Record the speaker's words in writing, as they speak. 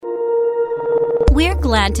We're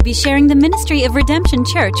glad to be sharing the ministry of Redemption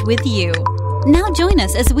Church with you. Now join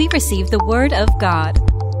us as we receive the Word of God.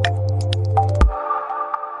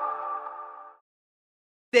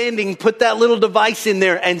 Put that little device in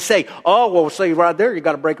there and say, oh, well, say right there, you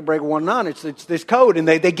got to break 1-9. It's this code. And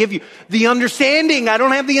they give you the understanding. I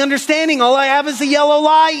don't have the understanding. All I have is the yellow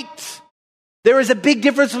light. There is a big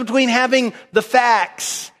difference between having the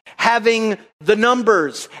facts, having the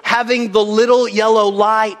numbers, having the little yellow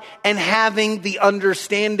light, and having the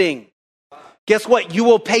understanding. Guess what? You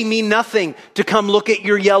will pay me nothing to come look at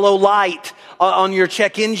your yellow light on your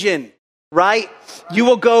check engine, right? You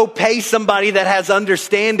will go pay somebody that has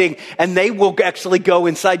understanding, and they will actually go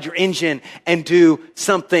inside your engine and do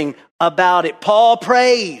something about it. Paul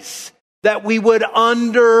prays that we would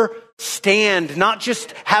understand, not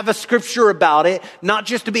just have a scripture about it, not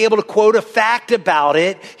just to be able to quote a fact about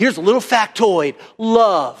it. Here's a little factoid.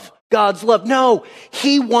 Love. God's love. No,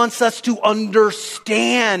 he wants us to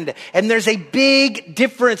understand. And there's a big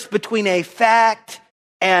difference between a fact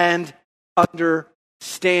and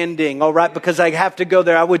understanding. All right, because I have to go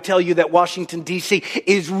there. I would tell you that Washington, D.C.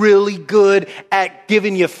 is really good at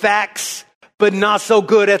giving you facts, but not so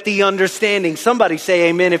good at the understanding. Somebody say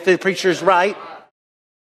amen if the preacher's right.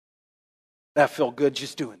 That felt good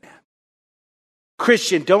just doing that.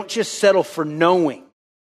 Christian, don't just settle for knowing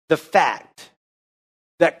the fact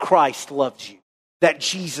that Christ loves you, that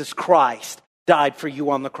Jesus Christ died for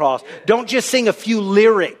you on the cross. Don't just sing a few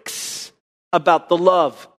lyrics about the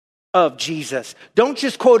love of Jesus. Don't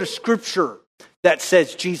just quote a scripture that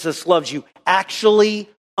says Jesus loves you. Actually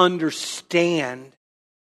understand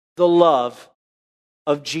the love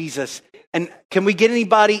of Jesus. And can we get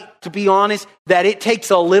anybody to be honest that it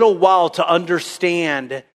takes a little while to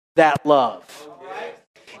understand that love?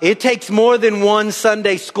 It takes more than one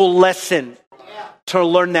Sunday school lesson to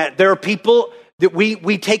learn that. There are people that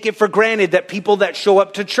we take it for granted that people that show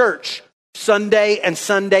up to church Sunday and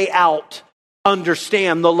Sunday out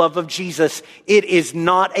understand the love of Jesus. It is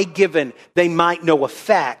not a given. They might know a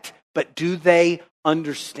fact, but do they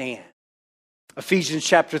understand? Ephesians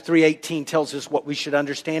chapter 3:18 tells us what we should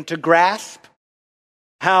understand. To grasp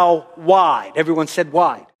how wide, everyone said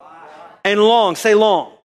wide, and long, say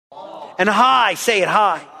long, and high, say it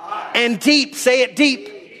high, and deep, say it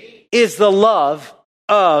deep, is the love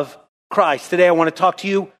of Christ. Today I want to talk to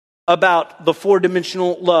you about the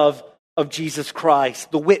four-dimensional love of Jesus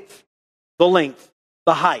Christ, the width, the length,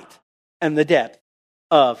 the height, and the depth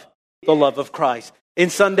of the love of Christ. In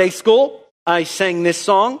Sunday school, I sang this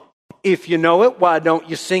song. If you know it, why don't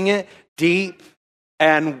you sing it? Deep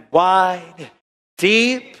and wide,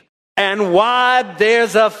 there's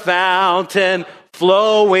a fountain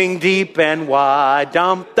flowing deep and wide.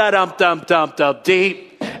 Dump, da, dump, dump, dump, dump,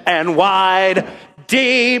 deep and wide,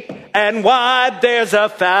 there's a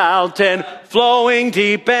fountain flowing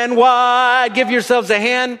deep and wide. Give yourselves a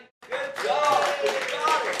hand.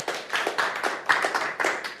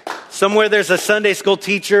 Somewhere there's a Sunday school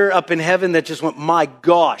teacher up in heaven that just went, my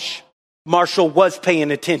gosh, Marshall was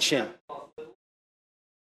paying attention.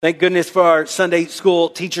 Thank goodness for our Sunday school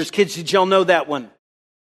teachers. Kids, did y'all know that one?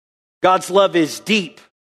 God's love is deep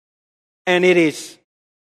and it is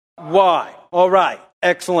wide. All right,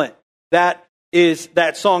 excellent. That is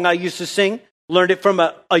that song I used to sing. Learned it from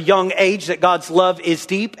a young age that God's love is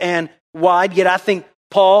deep and wide. Yet I think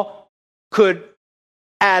Paul could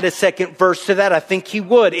add a second verse to that. I think he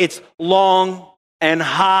would. It's long and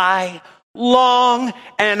high,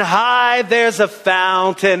 there's a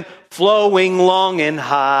fountain flowing long and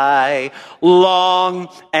high,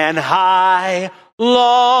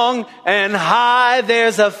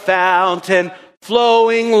 there's a fountain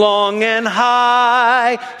flowing long and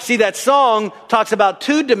high. See, that song talks about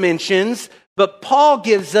two dimensions, but Paul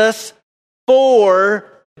gives us four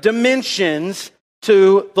dimensions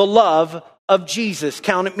to the love of Jesus.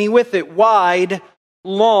 Count me with it. Wide,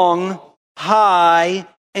 long, high,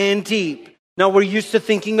 and deep. Now we're used to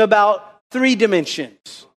thinking about three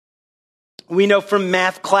dimensions. We know from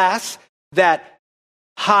math class that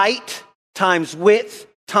height times width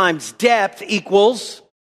times depth equals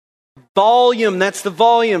volume. That's the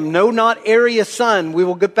volume. No, not area, sun. We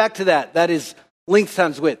will get back to that. That is length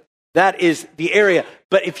times width. That is the area.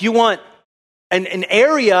 But if you want, an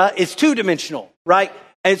area is two-dimensional, right?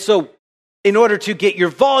 And so in order to get your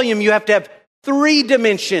volume, you have to have three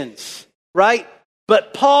dimensions, right?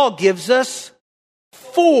 But Paul gives us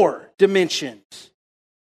four dimensions.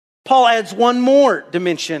 Paul adds one more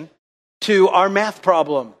dimension to our math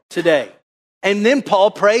problem today. And then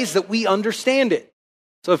Paul prays that we understand it.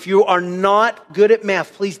 So if you are not good at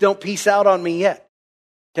math, please don't peace out on me yet.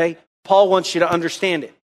 Okay? Paul wants you to understand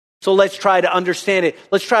it. So let's try to understand it.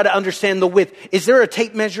 Let's try to understand the width. Is there a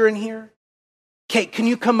tape measure in here? Kate, can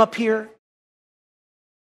you come up here?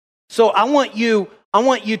 So I want you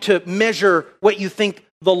to measure what you think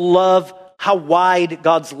the love, how wide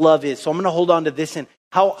God's love is. So I'm going to hold on to this end.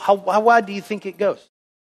 How wide do you think it goes?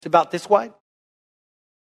 It's about this wide?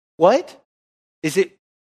 What? Is it,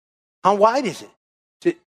 how wide is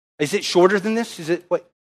it? Is it shorter than this? Is it, what?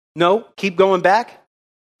 No, keep going back.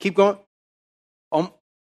 Keep going.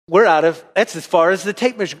 We're out of, that's as far as the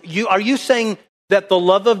tape measure. Are you saying that the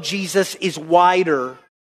love of Jesus is wider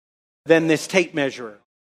than this tape measure?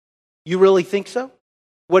 You really think so?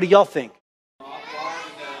 What do y'all think?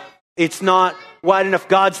 It's not wide enough.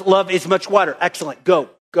 God's love is much wider. Excellent. Go.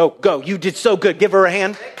 You did so good. Give her a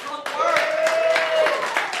hand.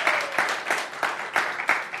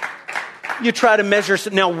 You try to measure.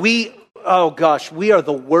 Now we are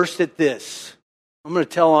the worst at this. I'm going to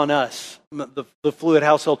tell on us, the Fluid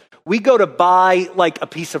household. We go to buy like a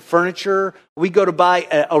piece of furniture. We go to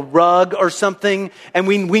buy a rug or something. And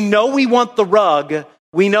we know we want the rug.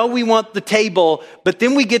 We know we want the table. But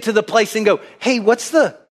then we get to the place and go, hey, what's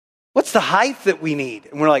the height that we need?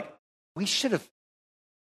 And we're like, we should have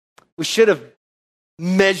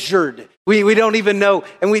measured. We don't even know.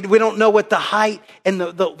 And we don't know what the height and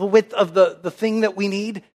the width of the thing that we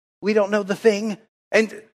need. We don't know the thing.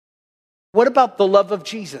 And what about the love of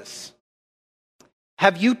Jesus?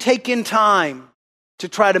 Have you taken time to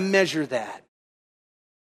try to measure that?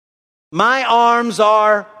 My arms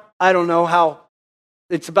are, I don't know how,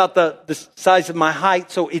 it's about the size of my height,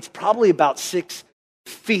 so it's probably about 6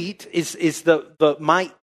 feet is my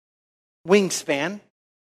wingspan.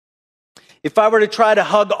 If I were to try to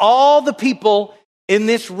hug all the people in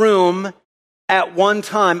this room at one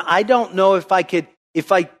time, I don't know if I could,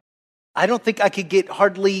 I don't think I could get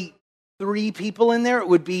hardly 3 people in there. It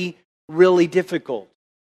would be really difficult.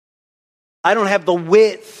 I don't have the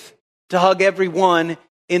width to hug everyone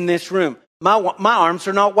in this room. My arms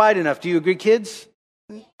are not wide enough. Do you agree, kids?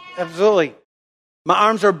 Absolutely. My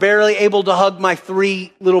arms are barely able to hug my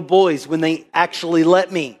 3 little boys when they actually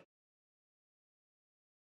let me.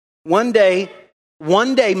 One day,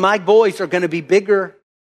 my boys are going to be bigger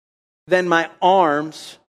than my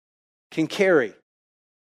arms can carry.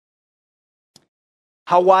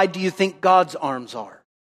 How wide do you think God's arms are?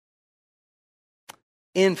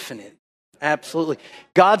 Infinite. Absolutely.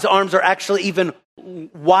 God's arms are actually even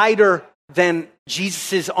wider than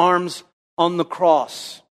Jesus' arms on the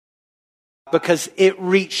cross, because it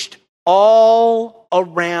reached all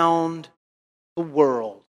around the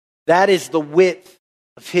world. That is the width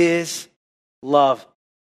of his love.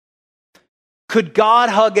 Could God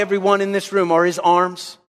hug everyone in this room, or his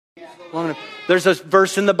arms? There's a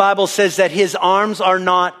verse in the Bible says that his arms are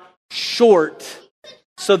not short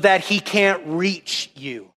so that he can't reach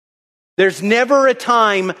you. There's never a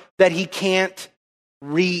time that he can't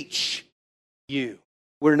reach you.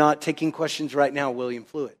 We're not taking questions right now, William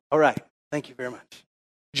Fluid. All right. Thank you very much.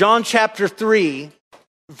 John chapter 3,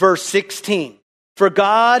 verse 16. For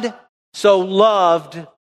God so loved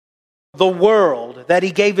the world that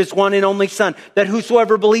he gave his one and only Son, that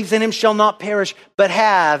whosoever believes in him shall not perish, but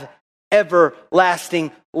have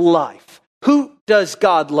everlasting life. Who does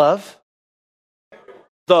God love?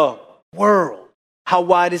 The world. How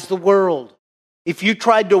wide is the world? If you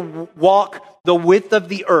tried to walk the width of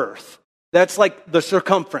the earth, that's like the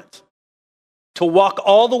circumference. To walk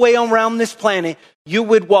all the way around this planet, you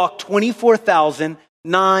would walk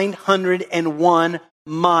 24,901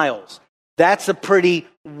 miles. That's a pretty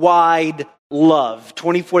wide love.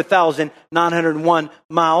 24,901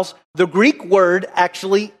 miles. The Greek word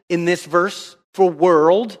actually in this verse for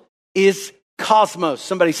world is cosmos.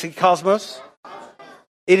 Somebody say cosmos.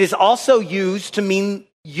 It is also used to mean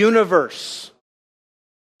universe.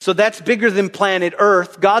 So that's bigger than planet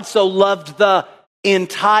Earth. God so loved the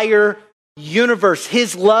entire universe.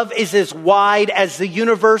 His love is as wide as the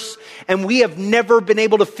universe, and we have never been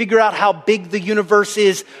able to figure out how big the universe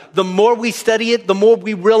is. The more we study it, the more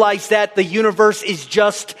we realize that the universe is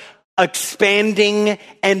just expanding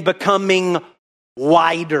and becoming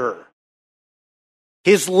wider.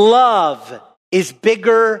 His love is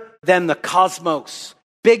bigger than the cosmos,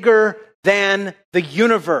 bigger than the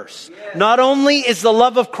universe. Not only is the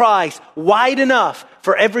love of Christ wide enough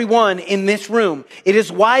for everyone in this room, it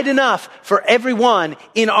is wide enough for everyone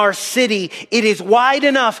in our city. It is wide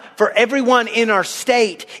enough for everyone in our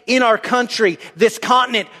state, in our country, this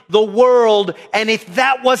continent, the world. And if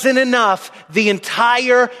that wasn't enough, the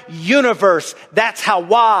entire universe. That's how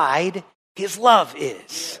wide his love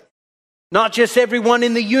is. Not just everyone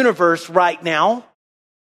in the universe right now.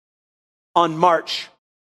 On March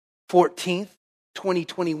 14th,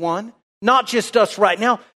 2021. Not just us right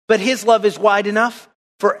now, but his love is wide enough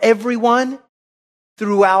for everyone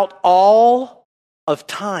throughout all of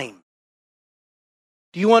time.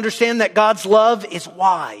 Do you understand that God's love is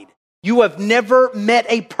wide? You have never met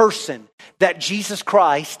a person that Jesus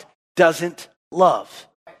Christ doesn't love.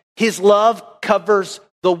 His love covers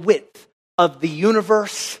the width of the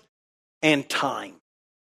universe and time.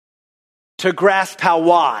 To grasp how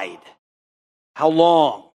wide, how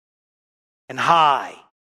long, and high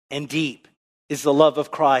and deep is the love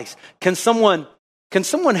of Christ. Can someone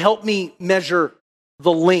help me measure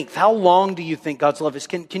the length? How long do you think God's love is?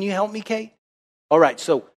 Can you help me, Kate? All right,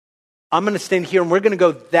 so I'm going to stand here and we're going to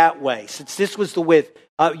go that way. Since this was the width,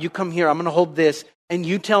 you come here. I'm going to hold this and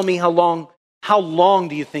you tell me how long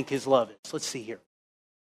do you think his love is? Let's see here.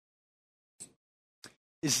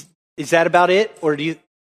 Is that about it? Or do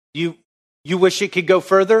you wish it could go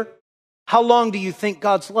further? How long do you think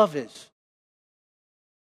God's love is?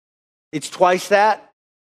 It's twice that?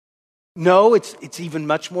 No, it's even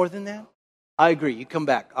much more than that. I agree. You come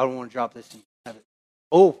back. I don't want to drop this.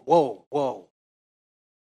 Oh, whoa.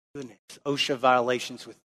 Goodness. OSHA violations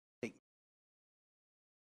with.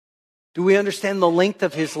 Do we understand the length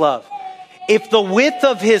of his love? If the width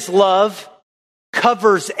of his love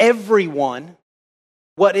covers everyone,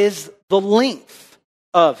 what is the length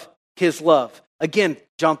of his love? Again,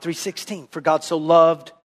 John 3:16, for God so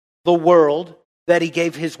loved the world that he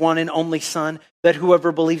gave his one and only Son, that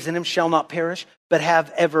whoever believes in him shall not perish, but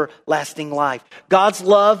have everlasting life. God's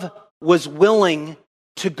love was willing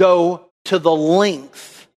to go to the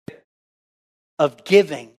length of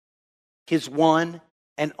giving his one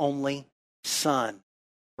and only Son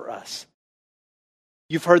for us.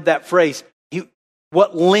 You've heard that phrase.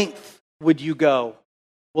 What length would you go?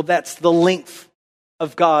 Well, that's the length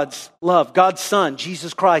of God's love. God's Son,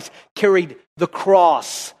 Jesus Christ, carried the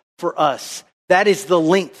cross for us. That is the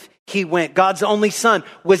length he went. God's only Son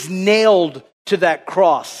was nailed to that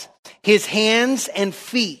cross. His hands and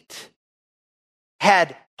feet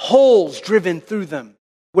had holes driven through them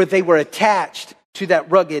where they were attached to that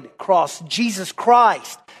rugged cross. Jesus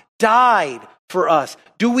Christ died for us.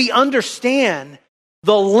 Do we understand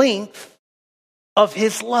the length of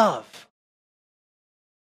his love?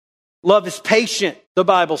 Love is patient, the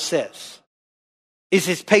Bible says. Is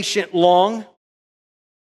his patience long?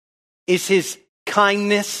 Is his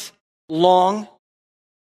kindness long?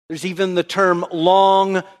 There's even the term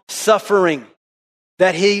long suffering,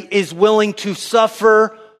 that he is willing to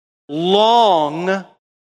suffer long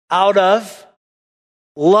out of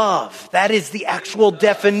love. That is the actual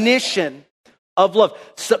definition of love.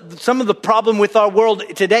 Some of the problem with our world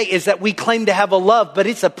today is that we claim to have a love, but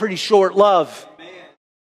it's a pretty short love.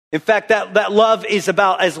 In fact, that love is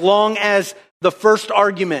about as long as the first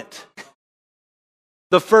argument,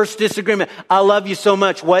 the first disagreement. I love you so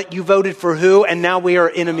much. What? You voted for who? And now we are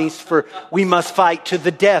enemies we must fight to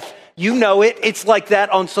the death. You know it. It's like that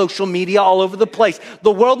on social media all over the place.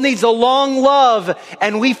 The world needs a long love,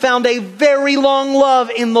 and we found a very long love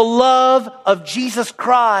in the love of Jesus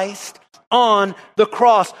Christ on the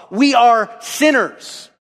cross. We are sinners.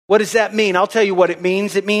 What does that mean? I'll tell you what it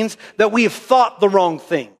means. It means that we have thought the wrong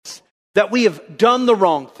things, that we have done the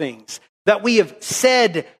wrong things, that we have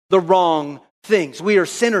said the wrong things. We are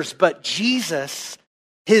sinners, but Jesus,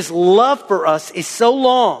 his love for us is so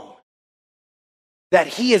long that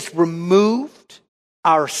he has removed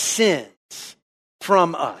our sins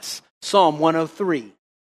from us. Psalm 103,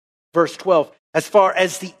 verse 12. As far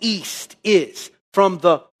as the east is from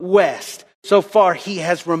the west, so far he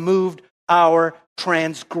has removed our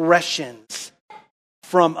transgressions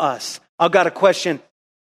from us. I've got a question.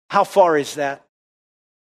 How far is that?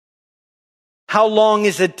 How long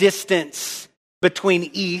is a distance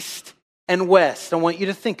between east and west? I want you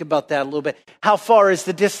to think about that a little bit. How far is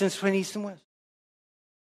the distance between east and west?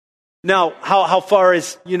 Now, how far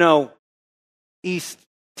is, East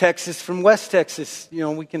Texas from West Texas?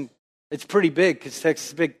 It's pretty big because Texas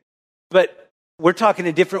is big. But we're talking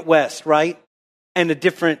a different west, right? And a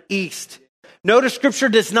different east. Notice Scripture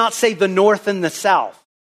does not say the north and the south.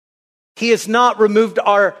 He has not removed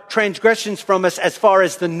our transgressions from us as far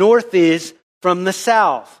as the north is from the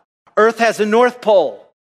south. Earth has a north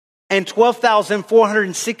pole, and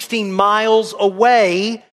 12,416 miles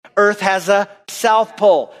away, Earth has a south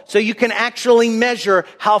pole. So you can actually measure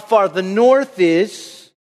how far the north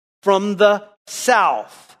is from the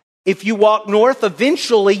south. If you walk north,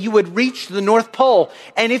 eventually you would reach the North Pole.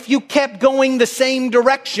 And if you kept going the same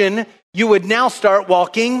direction, you would now start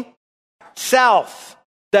walking south.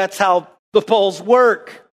 That's how the poles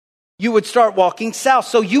work. You would start walking south.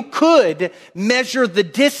 So you could measure the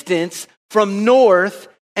distance from north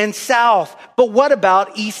and south. But what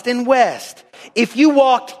about east and west? If you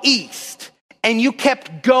walked east and you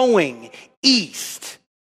kept going east,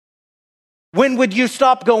 when would you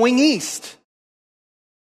stop going east?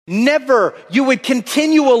 Never. You would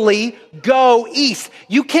continually go east.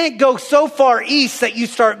 You can't go so far east that you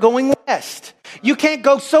start going west. You can't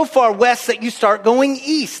go so far west that you start going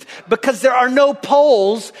east, because there are no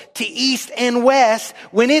poles to east and west.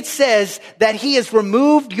 When it says that he has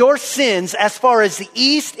removed your sins as far as the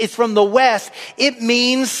east is from the west, it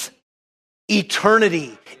means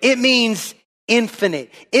eternity. It means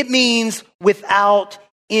infinite. It means without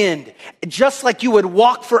end. Just like you would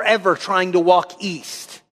walk forever trying to walk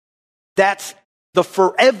east. That's the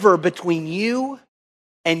forever between you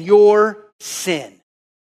and your sin.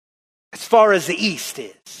 As far as the east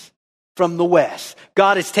is from the west.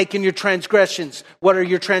 God has taken your transgressions. What are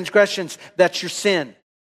your transgressions? That's your sin.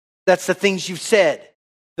 That's the things you've said,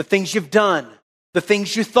 the things you've done, the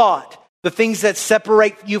things you thought, the things that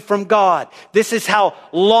separate you from God. This is how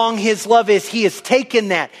long his love is. He has taken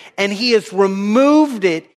that and he has removed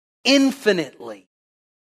it infinitely.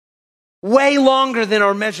 Way longer than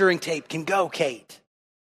our measuring tape can go, Kate.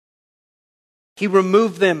 He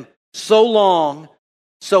removed them so long,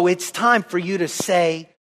 so it's time for you to say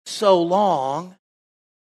so long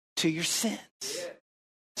to your sins.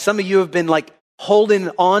 Some of you have been like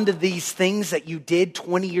holding on to these things that you did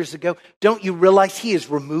 20 years ago. Don't you realize he has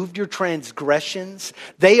removed your transgressions?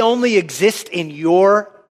 They only exist in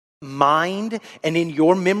your mind and in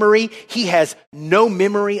your memory. He has no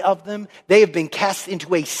memory of them. They have been cast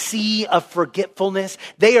into a sea of forgetfulness.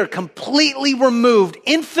 They are completely removed,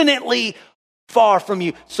 infinitely far from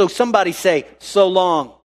you. So somebody say, so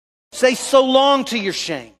long. Say so long to your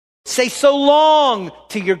shame. Say so long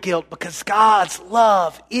to your guilt, because God's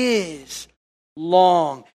love is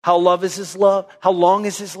long. How long is his love? How long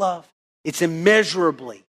is his love? It's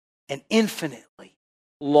immeasurably and infinitely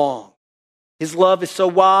long. His love is so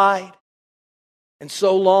wide and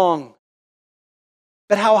so long.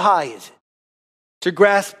 But how high is it? To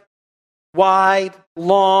grasp wide,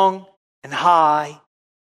 long, and high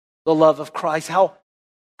the love of Christ. How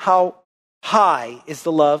high is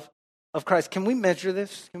the love of Christ? Can we measure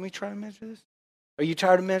this? Can we try to measure this? Are you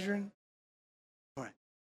tired of measuring? All right.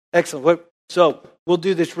 Excellent. So we'll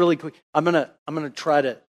do this really quick. I'm gonna try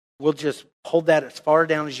to, we'll just hold that as far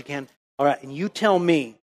down as you can. All right. And you tell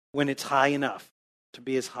me when it's high enough to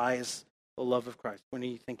be as high as the love of Christ. When do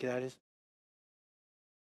you think that is?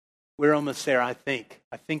 We're almost there, I think.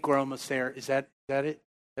 I think we're almost there. Is that it?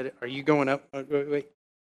 Are you going up? Wait.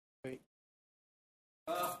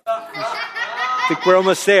 I think we're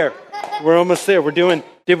almost there. We're almost there.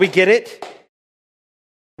 Did we get it?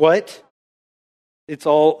 What? It's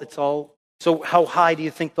all. So how high do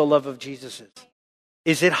you think the love of Jesus is?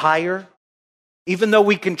 Is it higher? Even though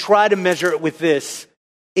we can try to measure it with this,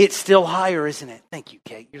 it's still higher, isn't it? Thank you,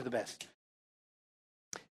 Kate. You're the best.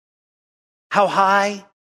 How high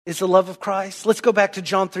is the love of Christ? Let's go back to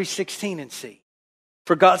John 3:16 and see.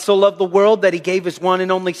 For God so loved the world that he gave his one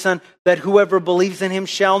and only Son, that whoever believes in him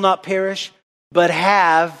shall not perish, but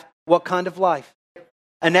have what kind of life?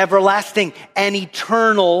 An everlasting and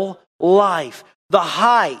eternal life. The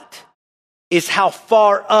height is how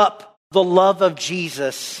far up the love of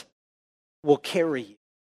Jesus will carry you.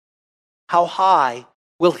 How high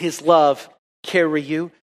will his love carry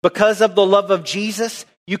you? Because of the love of Jesus,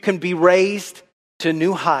 you can be raised to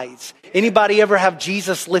new heights. Anybody ever have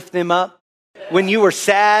Jesus lift them up? When you were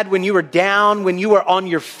sad, when you were down, when you were on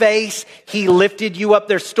your face, he lifted you up.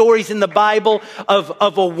 There's stories in the Bible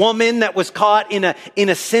of a woman that was caught in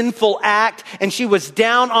a sinful act, and she was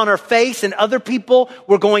down on her face, and other people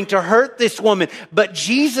were going to hurt this woman. But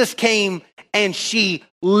Jesus came and she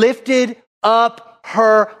lifted up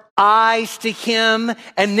her eyes to him,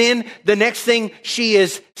 and then the next thing, she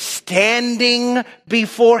is standing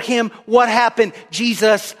before him. What happened?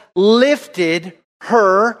 Jesus lifted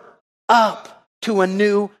her up to a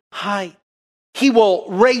new height. He will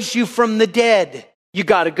raise you from the dead. You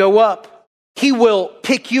got to go up. He will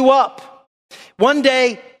pick you up. One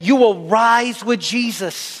day you will rise with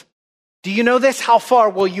Jesus. Do you know this? How far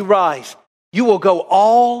will you rise? You will go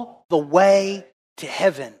all the way to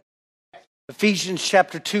heaven. Ephesians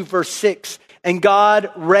chapter 2 verse 6. And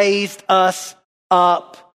God raised us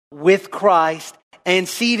up with Christ and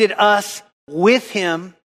seated us with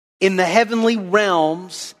him in the heavenly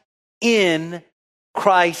realms in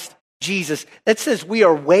Christ Jesus. That says we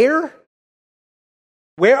are where?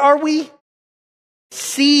 Where are we?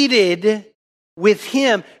 Seated with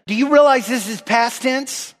him. Do you realize this is past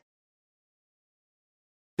tense?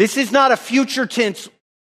 This is not a future tense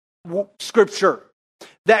scripture.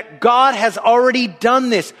 that God has already done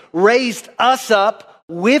this, raised us up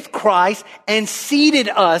with Christ and seated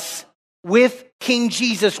us with King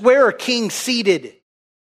Jesus. Where are kings seated?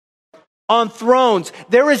 On thrones.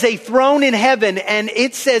 There is a throne in heaven, and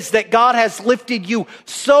it says that God has lifted you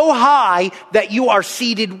so high that you are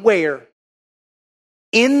seated where?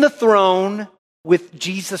 In the throne with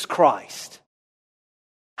Jesus Christ.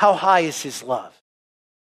 How high is his love?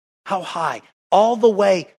 How high? All the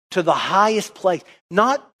way to the highest place.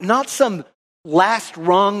 Not some last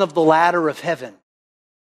rung of the ladder of heaven.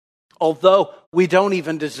 Although we don't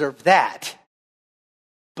even deserve that.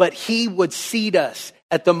 But he would seat us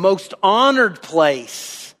at the most honored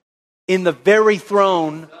place in the very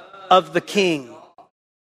throne of the King.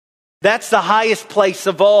 That's the highest place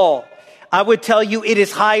of all. I would tell you it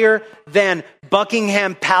is higher than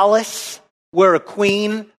Buckingham Palace, where a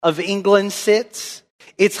Queen of England sits.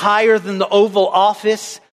 It's higher than the Oval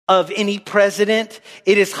Office of any president.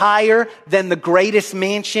 It is higher than the greatest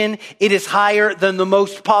mansion. It is higher than the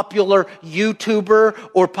most popular YouTuber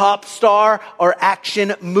or pop star or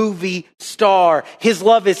action movie star. His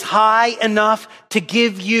love is high enough to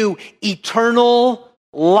give you eternal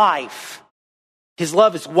life. His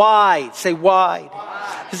love is wide. Say wide.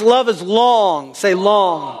 His love is long. Say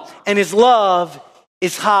long. And his love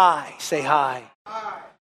is high. Say high.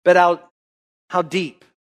 But how deep?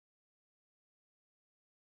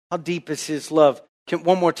 How deep is his love?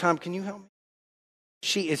 One more time, can you help me?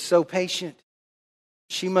 She is so patient.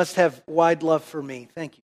 She must have wide love for me.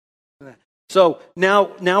 Thank you. So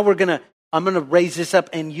now I'm gonna raise this up,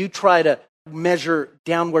 and you try to measure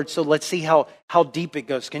downward. So let's see how deep it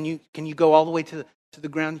goes. Can you go all the way to the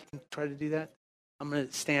ground? You can try to do that. I'm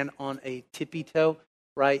gonna stand on a tippy toe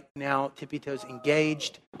right now. Tippy toes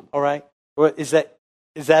engaged. All right. Is that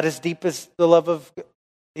as deep as the love of?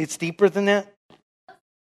 It's deeper than that.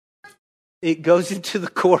 It goes into the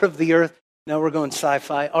core of the earth. Now we're going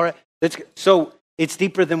sci-fi. All right. So it's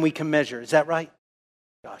deeper than we can measure. Is that right?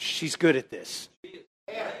 Gosh, she's good at this.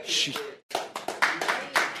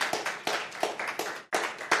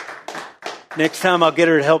 Next time I'll get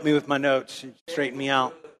her to help me with my notes. She'll straighten me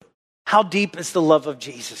out. How deep is the love of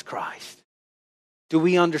Jesus Christ? Do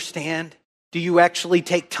we understand? Do you actually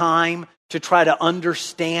take time to try to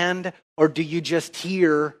understand, or do you just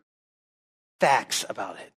hear facts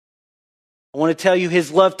about it? I want to tell you,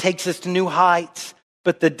 his love takes us to new heights,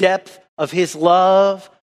 but the depth of his love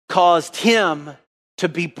caused him to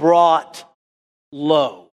be brought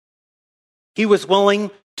low. He was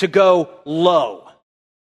willing to go low,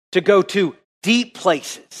 to go to deep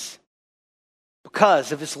places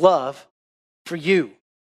because of his love for you.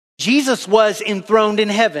 Jesus was enthroned in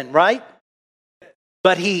heaven, right?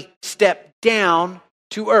 But he stepped down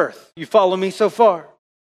to earth. You follow me so far?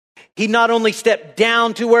 He not only stepped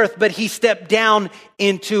down to earth, but he stepped down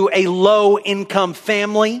into a low-income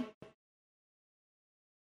family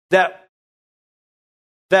that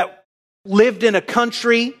lived in a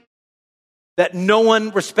country that no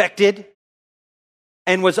one respected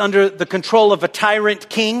and was under the control of a tyrant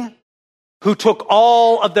king who took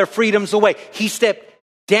all of their freedoms away. He stepped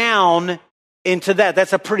down into that.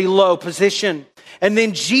 That's a pretty low position. And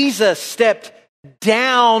then Jesus stepped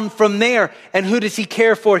down from there. And who does he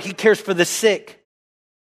care for? He cares for the sick.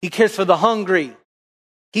 He cares for the hungry.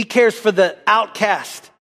 He cares for the outcast.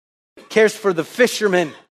 He cares for the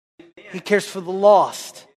fisherman. He cares for the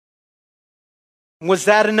lost. Was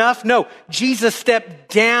that enough? No. Jesus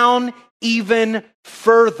stepped down even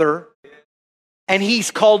further, and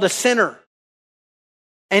he's called a sinner.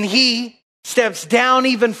 And he steps down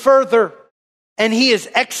even further, and he is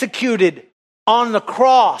executed on the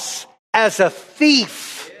cross as a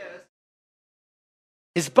thief.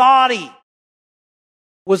 His body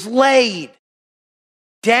was laid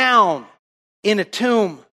down in a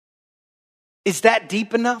tomb. Is that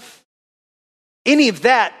deep enough? Any of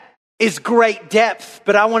that is great depth,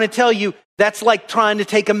 but I want to tell you, that's like trying to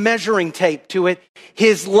take a measuring tape to it.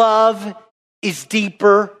 His love is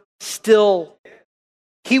deeper still.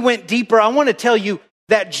 He went deeper. I want to tell you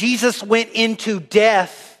that Jesus went into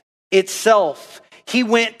death itself. He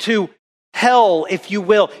went to hell, if you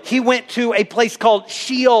will. He went to a place called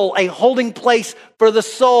Sheol, a holding place for the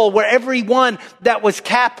soul, where everyone that was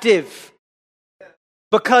captive,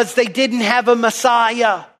 because they didn't have a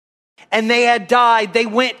Messiah and they had died, they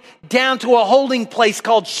went down to a holding place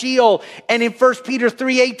called Sheol. And in 1 Peter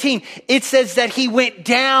 3:18, it says that he went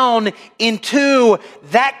down into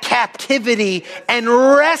that captivity and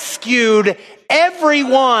rescued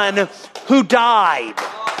everyone who died.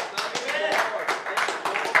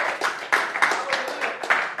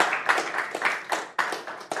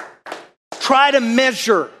 Try to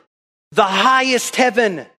measure the highest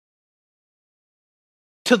heaven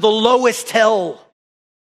to the lowest hell.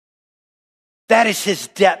 That is his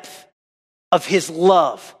depth of his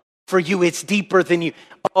love for you. It's deeper than you.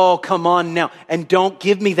 Oh, come on now. And don't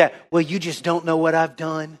give me that. Well, you just don't know what I've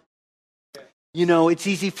done. You know, it's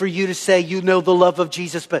easy for you to say you know the love of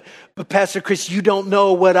Jesus, but Pastor Chris, you don't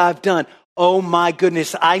know what I've done. Oh my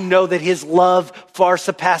goodness, I know that his love far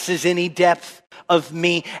surpasses any depth of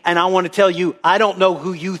me. And I want to tell you, I don't know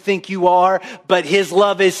who you think you are, but his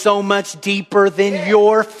love is so much deeper than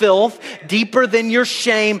your filth, deeper than your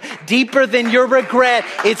shame, deeper than your regret.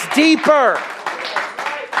 It's deeper.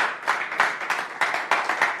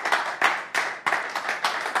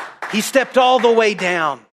 He stepped all the way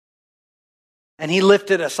down and he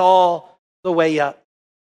lifted us all the way up.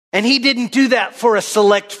 And he didn't do that for a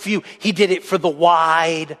select few. He did it for the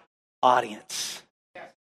wide audience.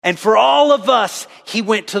 And for all of us, he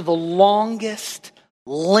went to the longest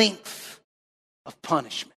length of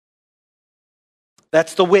punishment.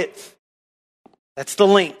 That's the width. That's the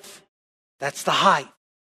length. That's the height.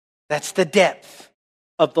 That's the depth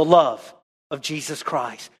of the love of Jesus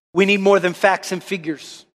Christ. We need more than facts and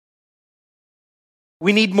figures.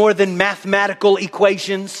 We need more than mathematical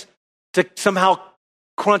equations to somehow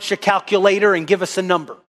crunch a calculator and give us a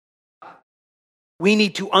number. We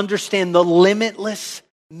need to understand the limitless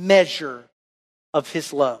measure of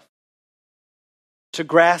his love. To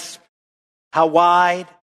grasp how wide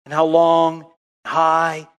and how long,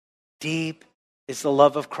 high, deep is the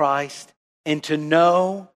love of Christ. And to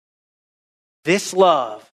know this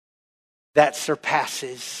love that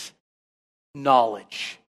surpasses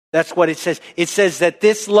knowledge. That's what it says. It says that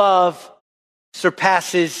this love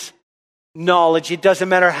surpasses knowledge. It doesn't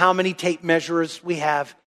matter how many tape measures we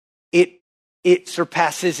have. It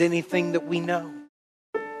surpasses anything that we know.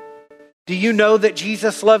 Do you know that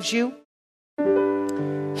Jesus loves you?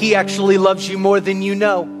 He actually loves you more than you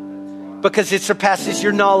know because it surpasses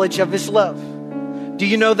your knowledge of his love. Do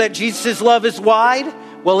you know that Jesus' love is wide?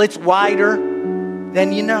 Well, it's wider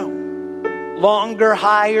than you know. Longer,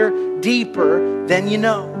 higher, deeper than you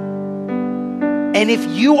know. And if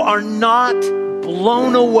you are not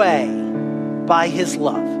blown away by his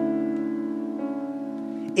love,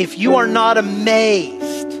 if you are not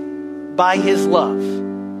amazed by his love,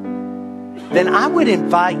 then I would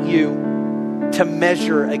invite you to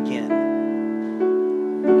measure again.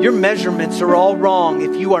 Your measurements are all wrong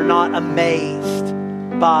if you are not amazed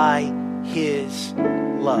by his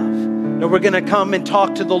love. Now we're going to come and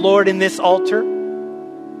talk to the Lord in this altar.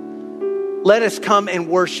 Let us come and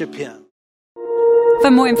worship him. For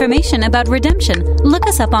more information about Redemption, look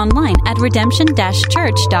us up online at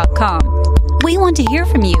redemption-church.com. We want to hear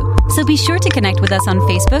from you, so be sure to connect with us on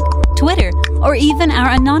Facebook, Twitter, or even our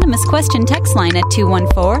anonymous question text line at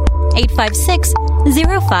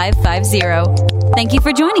 214-856-0550. Thank you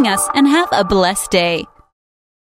for joining us and have a blessed day.